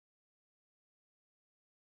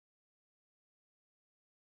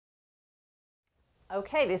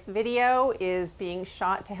Okay, this video is being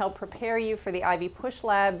shot to help prepare you for the IV push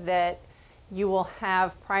lab that you will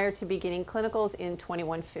have prior to beginning clinicals in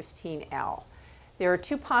 2115L. There are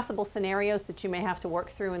two possible scenarios that you may have to work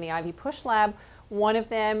through in the IV push lab. One of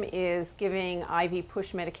them is giving IV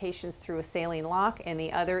push medications through a saline lock, and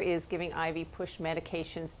the other is giving IV push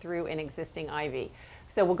medications through an existing IV.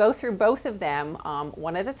 So we'll go through both of them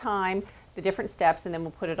one at a time, the different steps, and then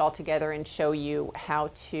we'll put it all together and show you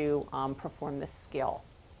how to perform this skill.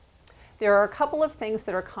 There are a couple of things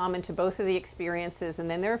that are common to both of the experiences, and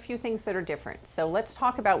then there are a few things that are different. So let's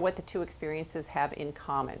talk about what the two experiences have in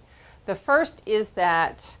common. The first is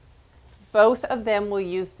that both of them will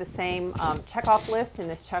use the same checkoff list, and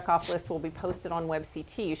this checkoff list will be posted on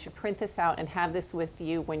WebCT. You should print this out and have this with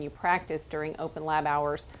you when you practice during open lab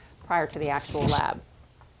hours prior to the actual lab.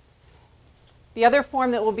 The other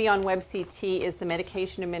form that will be on WebCT is the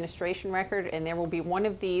medication administration record, and there will be one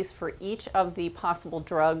of these for each of the possible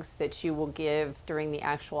drugs that you will give during the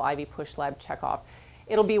actual IV push lab checkoff.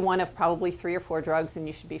 It'll be one of probably 3 or 4 drugs, and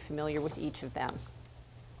you should be familiar with each of them.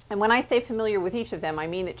 And when I say familiar with each of them, I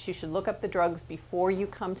mean that you should look up the drugs before you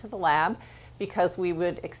come to the lab, because we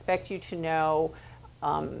would expect you to know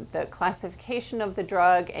the classification of the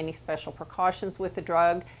drug, any special precautions with the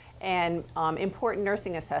drug, and important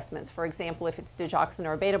nursing assessments. For example, if it's digoxin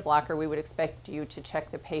or a beta blocker, we would expect you to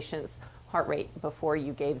check the patient's heart rate before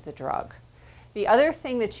you gave the drug. The other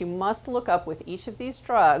thing that you must look up with each of these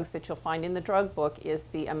drugs that you'll find in the drug book is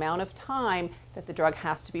the amount of time that the drug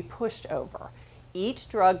has to be pushed over. Each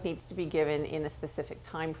drug needs to be given in a specific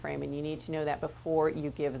time frame, and you need to know that before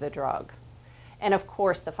you give the drug. And of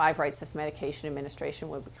course, the 5 rights of medication administration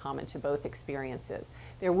will be common to both experiences.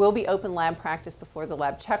 There will be open lab practice before the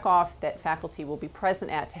lab checkoff that faculty will be present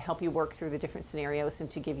at to help you work through the different scenarios and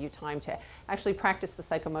to give you time to actually practice the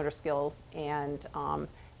psychomotor skills and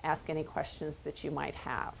ask any questions that you might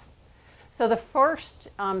have. So the first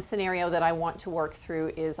scenario that I want to work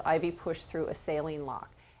through is IV push through a saline lock.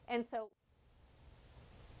 And so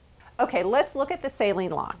okay, let's look at the saline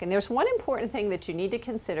lock. And there's one important thing that you need to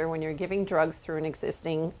consider when you're giving drugs through an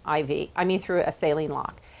existing through a saline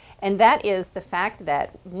lock. And that is the fact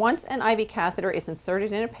that once an IV catheter is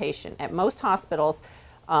inserted in a patient at most hospitals,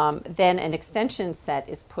 then an extension set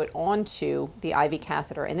is put onto the IV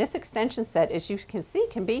catheter. And this extension set, as you can see,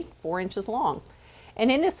 can be 4 inches long.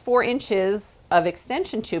 And in this 4 inches of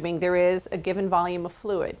extension tubing, there is a given volume of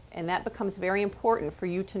fluid. And that becomes very important for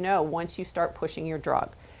you to know once you start pushing your drug.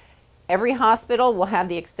 Every hospital will have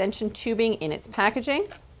the extension tubing in its packaging,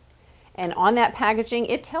 and on that packaging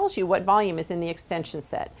it tells you what volume is in the extension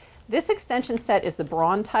set. This extension set is the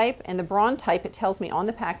Braun type, and the Braun type, it tells me on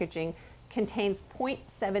the packaging, contains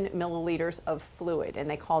 0.7 milliliters of fluid, and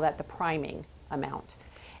they call that the priming amount.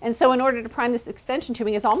 And so in order to prime this extension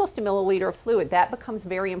tubing is almost a milliliter of fluid. That becomes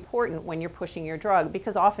very important when you're pushing your drug,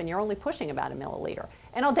 because often you're only pushing about a milliliter.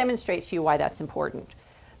 And I'll demonstrate to you why that's important.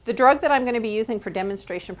 The drug that I'm going to be using for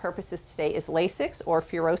demonstration purposes today is Lasix, or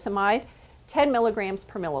furosemide, 10 milligrams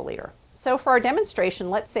per milliliter. So for our demonstration,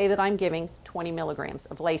 let's say that I'm giving 20 milligrams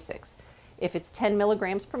of Lasix. If it's 10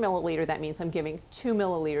 milligrams per milliliter, that means I'm giving 2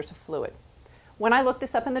 milliliters of fluid. When I look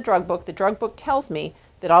this up in the drug book tells me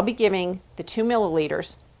that I'll be giving the 2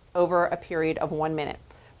 milliliters over a period of 1 minute.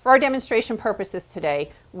 For our demonstration purposes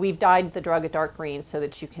today, we've dyed the drug a dark green so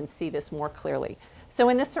that you can see this more clearly. So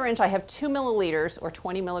in this syringe, I have 2 milliliters or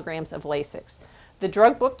 20 milligrams of Lasix. The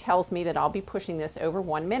drug book tells me that I'll be pushing this over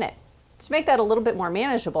 1 minute. To make that a little bit more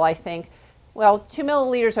manageable, I think, well, 2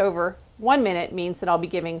 milliliters over 1 minute means that I'll be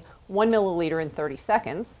giving 1 milliliter in 30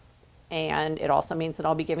 seconds. And it also means that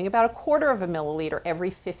I'll be giving about 1/4 of a milliliter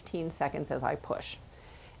every 15 seconds as I push.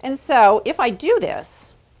 And so if I do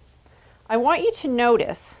this, I want you to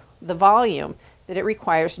notice the volume that it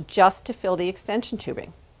requires just to fill the extension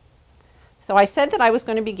tubing. So I said that I was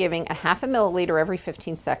going to be giving 1/2 milliliter every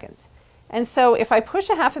 15 seconds. And so if I push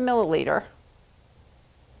 1/2 milliliter,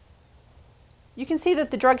 you can see that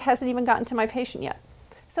the drug hasn't even gotten to my patient yet.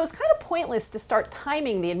 So it's kind of pointless to start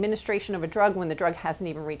timing the administration of a drug when the drug hasn't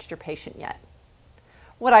even reached your patient yet.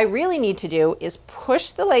 What I really need to do is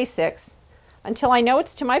push the Lasix until I know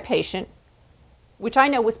it's to my patient, which I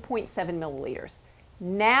know was 0.7 milliliters.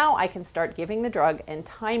 Now I can start giving the drug and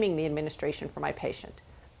timing the administration for my patient.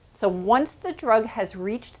 So once the drug has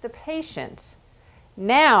reached the patient,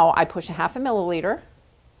 now I push 1/2 milliliter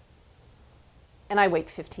and I wait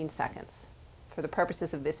 15 seconds. For the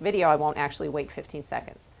purposes of this video, I won't actually wait 15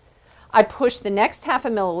 seconds. I push the next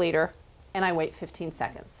 1/2 milliliter and I wait 15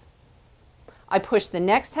 seconds. I push the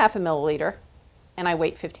next 1/2 milliliter and I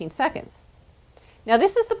wait 15 seconds. Now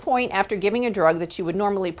this is the point after giving a drug that you would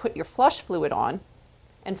normally put your flush fluid on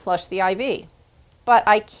and flush the IV. but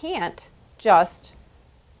I can't just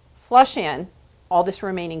flush in all this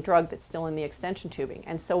remaining drug that's still in the extension tubing.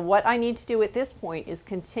 And so what I need to do at this point is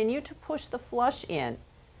continue to push the flush in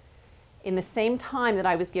the same time that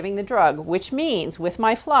I was giving the drug, which means with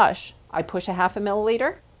my flush, I push a 1/2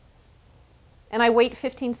 milliliter and I wait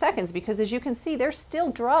 15 seconds because as you can see, there's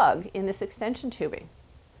still drug in this extension tubing.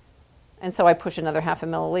 And so I push another 1/2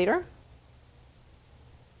 milliliter.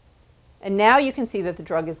 And now you can see that the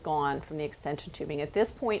drug is gone from the extension tubing. At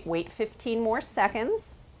this point, wait 15 more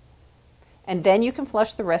seconds, and then you can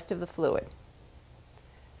flush the rest of the fluid.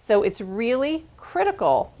 So it's really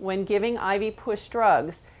critical when giving IV push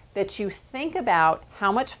drugs that you think about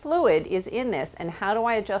how much fluid is in this and how do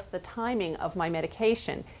I adjust the timing of my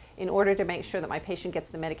medication in order to make sure that my patient gets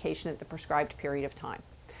the medication at the prescribed period of time.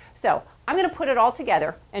 So I'm going to put it all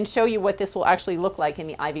together and show you what this will actually look like in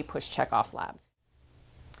the IV push checkoff lab.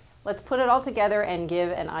 Let's put it all together and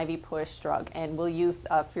give an IV push drug, and we'll use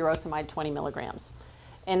furosemide 20 milligrams.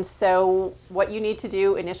 And so what you need to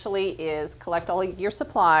do initially is collect all your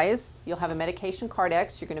supplies. You'll have a medication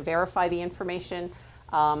Cardex. You're going to verify the information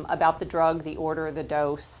about the drug, the order, the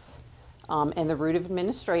dose, and the route of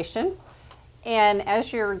administration. And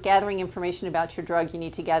as you're gathering information about your drug, you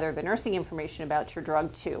need to gather the nursing information about your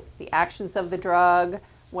drug too. The actions of the drug,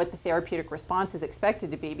 what the therapeutic response is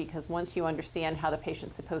expected to be, because once you understand how the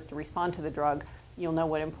patient's supposed to respond to the drug, you'll know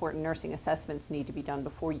what important nursing assessments need to be done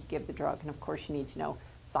before you give the drug. And of course, you need to know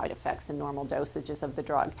side effects and normal dosages of the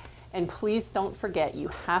drug. And please don't forget, you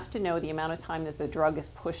have to know the amount of time that the drug is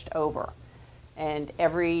pushed over. And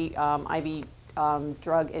every IV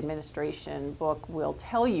drug administration book will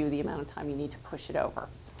tell you the amount of time you need to push it over.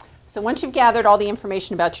 So once you've gathered all the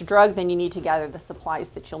information about your drug, then you need to gather the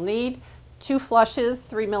supplies that you'll need. 2 flushes,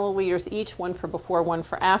 3 milliliters each, one for before, one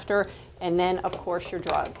for after, and then of course your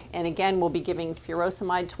drug. And again, we'll be giving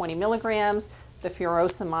furosemide 20 milligrams. The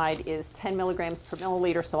furosemide is 10 milligrams per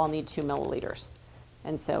milliliter, so I'll need 2 milliliters.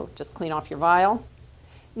 And so just clean off your vial.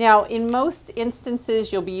 Now, in most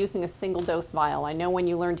instances, you'll be using a single dose vial. I know when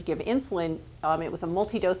you learned to give insulin, it was a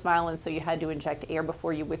multi-dose vial, and so you had to inject air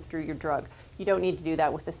before you withdrew your drug. You don't need to do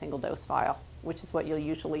that with a single dose vial, which is what you'll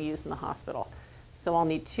usually use in the hospital. So I'll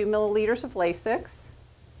need 2 milliliters of Lasix.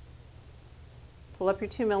 Pull up your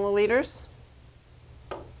 2 milliliters.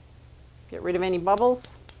 Get rid of any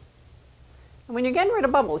bubbles. And when you're getting rid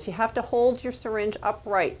of bubbles, you have to hold your syringe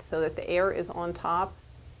upright so that the air is on top,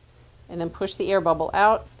 and then push the air bubble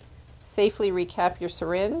out. Safely recap your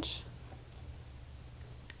syringe.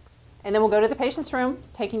 And then we'll go to the patient's room,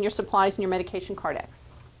 taking your supplies and your medication Cardex.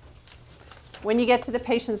 When you get to the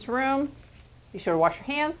patient's room, be sure to wash your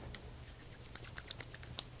hands.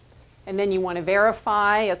 And then you want to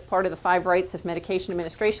verify, as part of the 5 rights of medication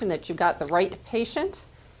administration, that you've got the right patient.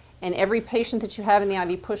 And every patient that you have in the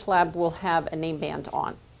IV push lab will have a name band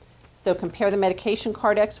on. So compare the medication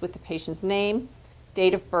Cardex with the patient's name,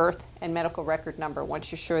 date of birth, and medical record number.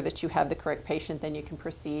 Once you're sure that you have the correct patient, then you can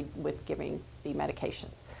proceed with giving the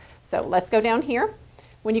medications. So let's go down here.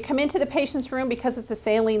 When you come into the patient's room, because it's a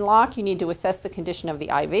saline lock, you need to assess the condition of the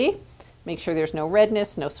IV. Make sure there's no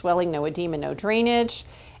redness, no swelling, no edema, no drainage.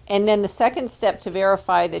 And then the second step to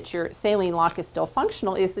verify that your saline lock is still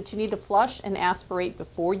functional is that you need to flush and aspirate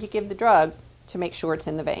before you give the drug to make sure it's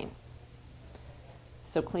in the vein.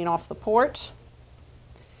 So clean off the port.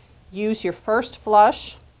 Use your first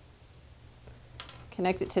flush.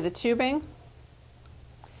 Connect it to the tubing.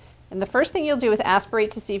 And the first thing you'll do is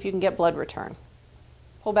aspirate to see if you can get blood return.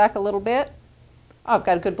 Pull back a little bit. Oh, I've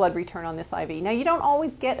got a good blood return on this IV. Now, you don't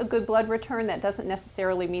always get a good blood return. That doesn't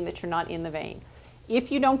necessarily mean that you're not in the vein. If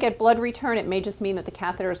you don't get blood return, it may just mean that the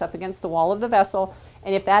catheter is up against the wall of the vessel.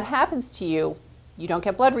 And if that happens to you, you don't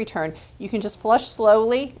get blood return, you can just flush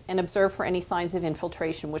slowly and observe for any signs of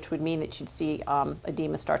infiltration, which would mean that you'd see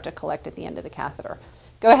edema start to collect at the end of the catheter.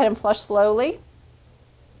 Go ahead and flush slowly.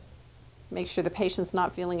 Make sure the patient's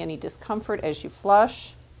not feeling any discomfort as you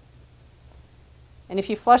flush. And if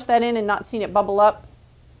you flush that in and not seen it bubble up,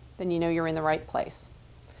 then you know you're in the right place.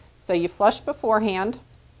 So you flush beforehand.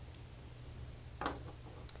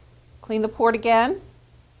 Clean the port again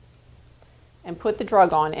and put the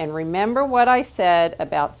drug on. And remember what I said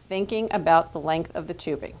about thinking about the length of the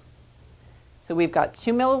tubing. So we've got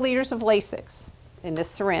 2 milliliters of Lasix in this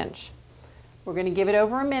syringe. We're going to give it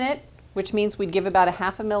over a minute, which means we'd give about a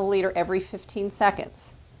 1/2 milliliter every 15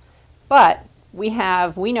 seconds. But we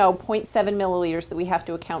know 0.7 milliliters that we have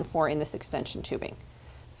to account for in this extension tubing.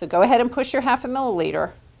 So go ahead and push your 1/2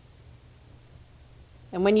 milliliter.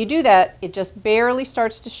 And when you do that, it just barely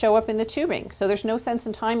starts to show up in the tubing. So there's no sense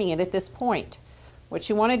in timing it at this point. What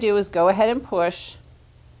you want to do is go ahead and push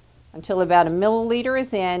until about a milliliter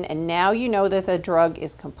is in, and now you know that the drug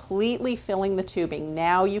is completely filling the tubing.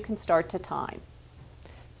 Now you can start to time.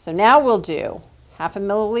 So now we'll do half a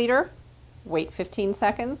milliliter, wait 15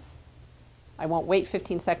 seconds. I won't wait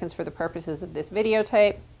 15 seconds for the purposes of this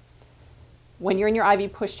videotape. When you're in your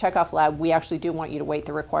IV push checkoff lab, we actually do want you to wait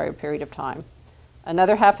the required period of time.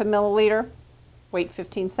 Another half a milliliter, wait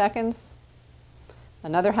 15 seconds.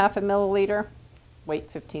 Another half a milliliter,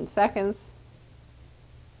 wait 15 seconds.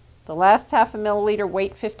 The last half a milliliter,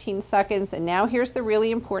 wait 15 seconds. And now here's the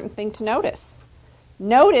really important thing to notice.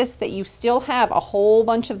 Notice that you still have a whole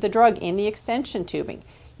bunch of the drug in the extension tubing.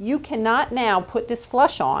 You cannot now put this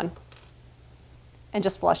flush on and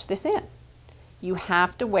just flush this in. You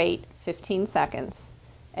have to wait 15 seconds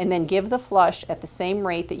and then give the flush at the same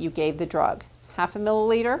rate that you gave the drug. Half a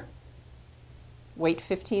milliliter, wait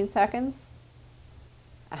 15 seconds.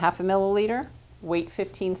 A half a milliliter, wait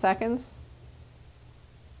 15 seconds.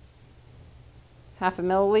 Half a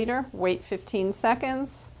milliliter, wait 15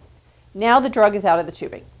 seconds. Now the drug is out of the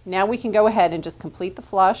tubing. Now we can go ahead and just complete the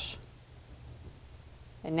flush.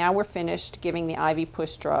 And now we're finished giving the IV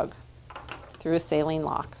push drug through a saline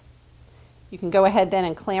lock. You can go ahead then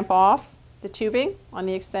and clamp off the tubing on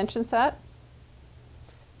the extension set.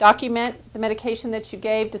 Document the medication that you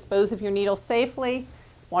gave, dispose of your needles safely,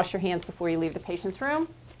 wash your hands before you leave the patient's room,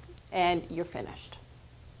 and you're finished.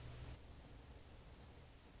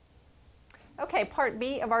 Okay, part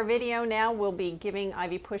B of our video now will be giving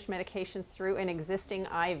IV push medications through an existing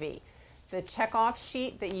IV. The checkoff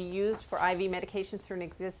sheet that you used for IV medications through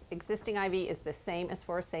an existing IV is the same as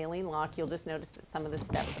for a saline lock. You'll just notice that some of the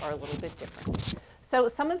steps are a little bit different. So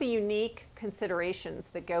some of the unique considerations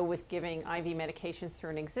that go with giving IV medications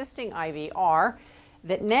through an existing IV are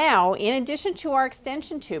that now, in addition to our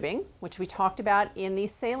extension tubing, which we talked about in the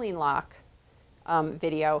saline lock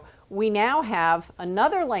video, we now have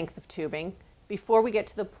another length of tubing before we get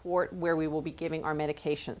to the port where we will be giving our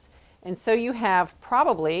medications. And so you have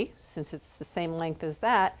probably, since it's the same length as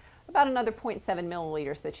that, about another 0.7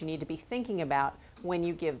 milliliters that you need to be thinking about when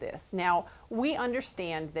you give this. Now, we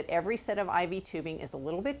understand that every set of IV tubing is a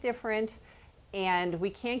little bit different, and we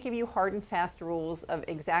can't give you hard and fast rules of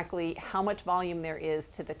exactly how much volume there is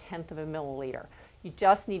to the 1/10 of a milliliter. You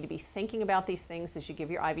just need to be thinking about these things as you give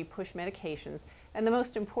your IV push medications. And the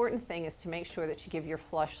most important thing is to make sure that you give your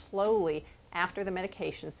flush slowly after the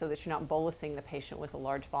medication so that you're not bolusing the patient with a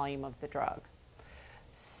large volume of the drug.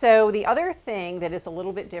 So the other thing that is a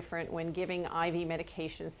little bit different when giving IV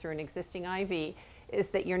medications through an existing IV is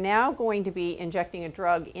that you're now going to be injecting a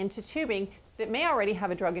drug into tubing that may already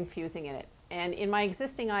have a drug infusing in it. And in my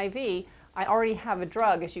existing IV, I already have a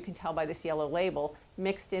drug, as you can tell by this yellow label,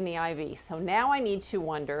 mixed in the IV. So now I need to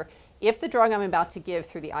wonder if the drug I'm about to give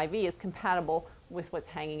through the IV is compatible with what's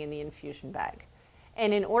hanging in the infusion bag.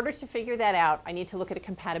 And in order to figure that out, I need to look at a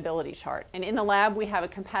compatibility chart. And in the lab, we have a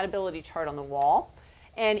compatibility chart on the wall.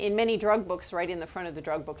 And in many drug books, right in the front of the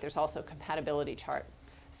drug book, there's also a compatibility chart.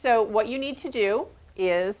 So what you need to do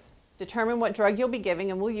is determine what drug you'll be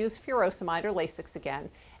giving, and we'll use furosemide or Lasix again,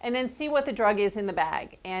 and then see what the drug is in the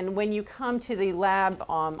bag. And when you come to the lab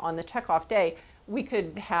on the checkoff day, we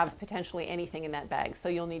could have potentially anything in that bag. So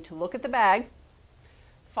you'll need to look at the bag,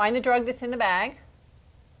 find the drug that's in the bag,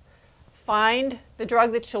 find the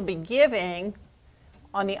drug that you'll be giving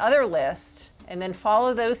on the other list, and then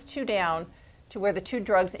follow those two down to where the two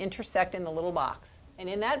drugs intersect in the little box. And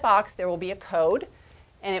in that box, there will be a code,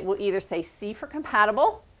 and it will either say C for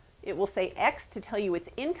compatible, it will say X to tell you it's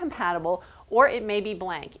incompatible, or it may be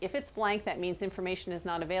blank. If it's blank, that means information is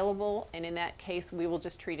not available, and in that case, we will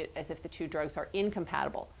just treat it as if the two drugs are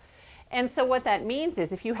incompatible. And so what that means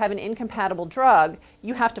is if you have an incompatible drug,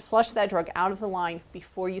 you have to flush that drug out of the line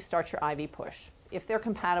before you start your IV push. If they're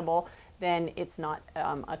compatible, then it's not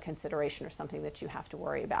a consideration or something that you have to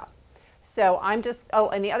worry about. So and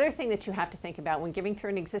the other thing that you have to think about when giving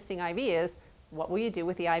through an existing IV is, what will you do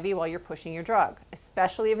with the IV while you're pushing your drug?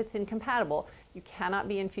 Especially if it's incompatible, you cannot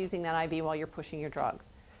be infusing that IV while you're pushing your drug.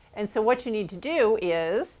 And so what you need to do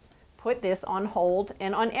is put this on hold,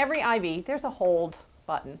 and on every IV, there's a hold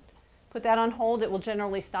button. Put that on hold. It will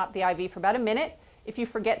generally stop the IV for about a minute. If you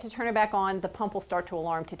forget to turn it back on, the pump will start to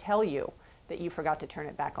alarm to tell you that you forgot to turn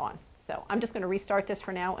it back on. So I'm just going to restart this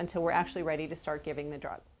for now until we're actually ready to start giving the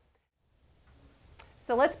drug.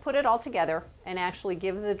 So let's put it all together and actually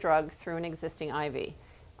give the drug through an existing IV.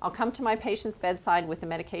 I'll come to my patient's bedside with the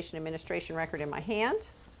medication administration record in my hand,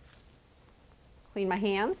 clean my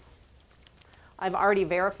hands. I've already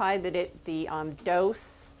verified that the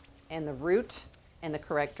dose and the route and the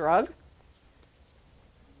correct drug.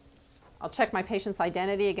 I'll check my patient's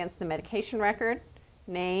identity against the medication record,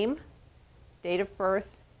 name, date of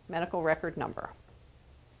birth, medical record number.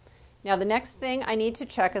 Now the next thing I need to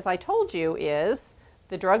check, as I told you, is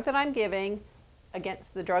the drug that I'm giving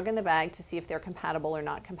against the drug in the bag to see if they're compatible or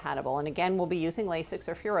not compatible. And again, we'll be using Lasix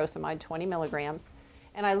or furosemide, 20 milligrams.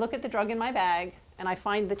 And I look at the drug in my bag, and I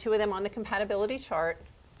find the two of them on the compatibility chart,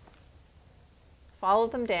 follow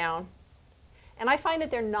them down, and I find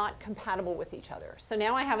that they're not compatible with each other. So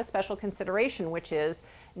now I have a special consideration, which is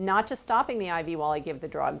not just stopping the IV while I give the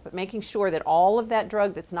drug, but making sure that all of that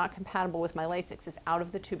drug that's not compatible with my Lasix is out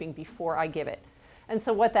of the tubing before I give it. And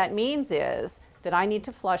so what that means is that I need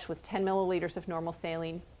to flush with 10 milliliters of normal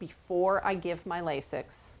saline before I give my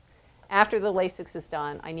Lasix. After the Lasix is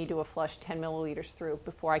done, I need to flush 10 milliliters through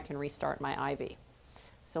before I can restart my IV.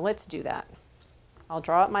 So let's do that. I'll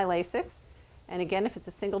draw up my Lasix. And again, if it's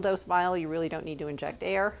a single dose vial, you really don't need to inject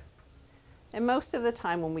air. And most of the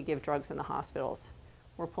time when we give drugs in the hospitals,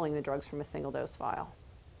 we're pulling the drugs from a single dose vial.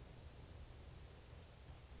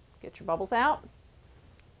 Get your bubbles out.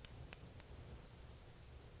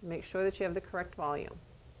 Make sure that you have the correct volume.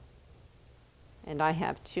 And I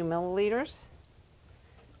have 2 milliliters.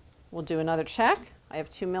 We'll do another check. I have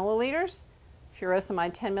 2 milliliters.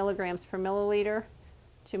 Furosemide 10 milligrams per milliliter.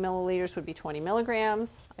 2 milliliters would be 20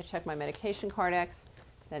 milligrams. I check my medication Cardex.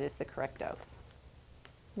 That is the correct dose.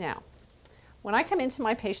 Now, when I come into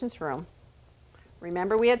my patient's room,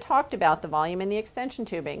 remember we had talked about the volume in the extension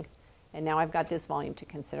tubing, and now I've got this volume to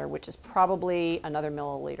consider, which is probably another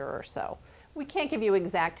milliliter or so. We can't give you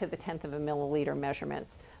exact to the 10th of a milliliter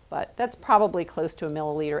measurements, but that's probably close to a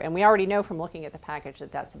milliliter, and we already know from looking at the package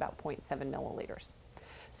that that's about 0.7 milliliters.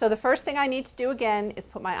 So the first thing I need to do again is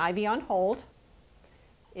put my IV on hold.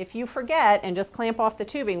 If you forget and just clamp off the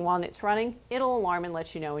tubing while it's running, it'll alarm and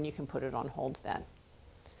let you know, and you can put it on hold then.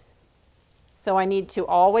 So I need to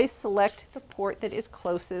always select the port that is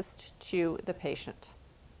closest to the patient.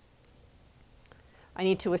 I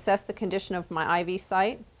need to assess the condition of my IV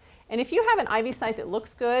site. And if you have an IV site that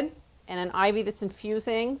looks good and an IV that's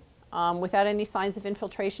infusing without any signs of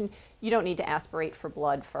infiltration, you don't need to aspirate for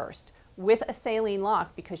blood first. With a saline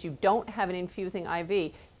lock, because you don't have an infusing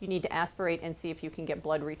IV, you need to aspirate and see if you can get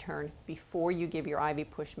blood return before you give your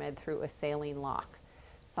IV push med through a saline lock.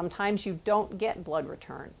 Sometimes you don't get blood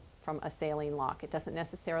return from a saline lock. It doesn't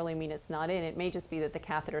necessarily mean it's not in. It may just be that the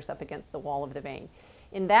catheter's up against the wall of the vein.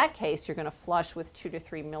 In that case, you're going to flush with 2 to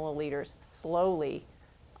 3 milliliters slowly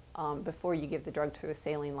before you give the drug through a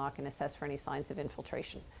saline lock and assess for any signs of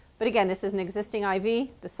infiltration. But again, this is an existing IV.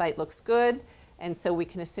 The site looks good, and so we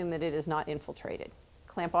can assume that it is not infiltrated.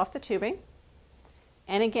 Clamp off the tubing.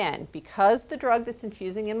 And again, because the drug that's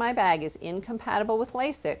infusing in my bag is incompatible with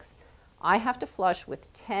Lasix, I have to flush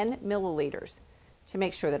with 10 milliliters to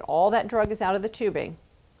make sure that all that drug is out of the tubing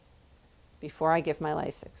before I give my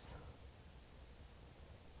Lasix.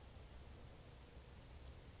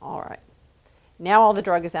 All right. Now all the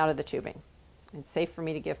drug is out of the tubing. It's safe for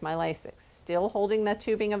me to give my Lasix, still holding the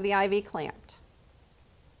tubing of the IV clamped.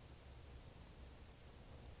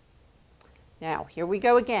 Now, here we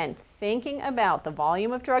go again, thinking about the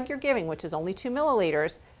volume of drug you're giving, which is only 2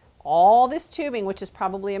 milliliters, all this tubing, which is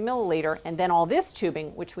probably a milliliter, and then all this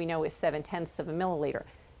tubing, which we know is 7/10 of a milliliter.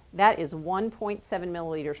 That is 1.7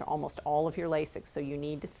 milliliters, or almost all of your Lasix. So you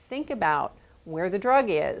need to think about where the drug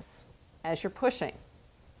is as you're pushing.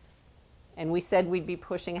 And we said we'd be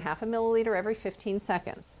pushing 1/2 milliliter every 15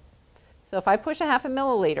 seconds. So if I push 1/2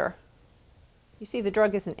 milliliter, you see the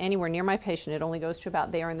drug isn't anywhere near my patient. It only goes to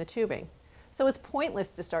about there in the tubing. So it's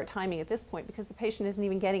pointless to start timing at this point because the patient isn't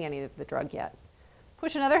even getting any of the drug yet.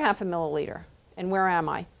 Push another 1/2 milliliter, and where am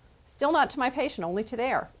I? Still not to my patient, only to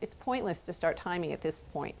there. It's pointless to start timing at this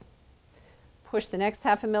point. Push the next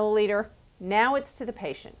 1/2 milliliter. Now it's to the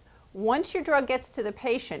patient. Once your drug gets to the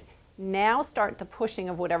patient, now start the pushing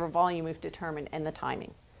of whatever volume we've determined and the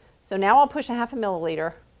timing. So now I'll push 1/2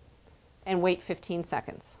 milliliter and wait 15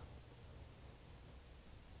 seconds.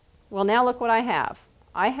 Well, now look what I have.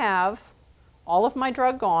 I have all of my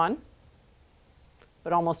drug gone,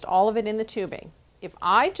 but almost all of it in the tubing. If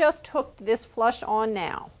I just hooked this flush on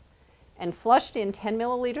now and flushed in 10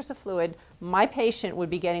 milliliters of fluid, my patient would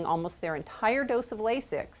be getting almost their entire dose of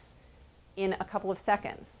Lasix in a couple of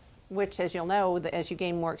seconds, which, as you'll know, as you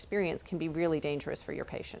gain more experience, can be really dangerous for your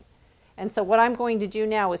patient. And so what I'm going to do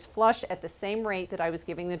now is flush at the same rate that I was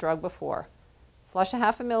giving the drug before. Flush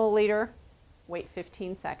 1/2 milliliter, wait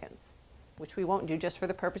 15 seconds, which we won't do just for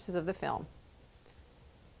the purposes of the film.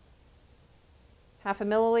 1/2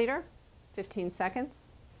 milliliter, 15 seconds.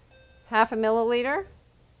 1/2 milliliter,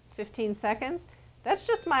 15 seconds. That's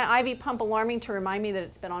just my IV pump alarming to remind me that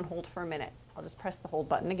it's been on hold for a minute. I'll just press the hold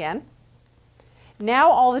button again.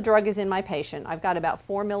 Now all the drug is in my patient. I've got about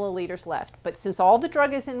 4 milliliters left. But since all the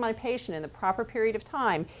drug is in my patient in the proper period of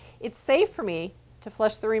time, it's safe for me to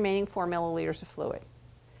flush the remaining 4 milliliters of fluid.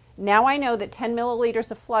 Now I know that 10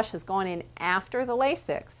 milliliters of flush has gone in after the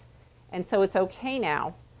Lasix, and so it's okay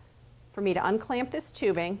now for me to unclamp this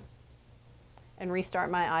tubing and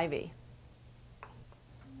restart my IV.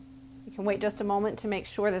 You can wait just a moment to make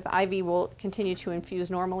sure that the IV will continue to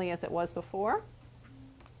infuse normally as it was before.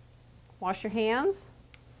 Wash your hands.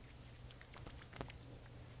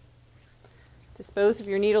 Dispose of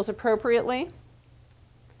your needles appropriately,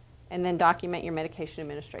 and then document your medication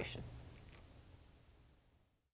administration.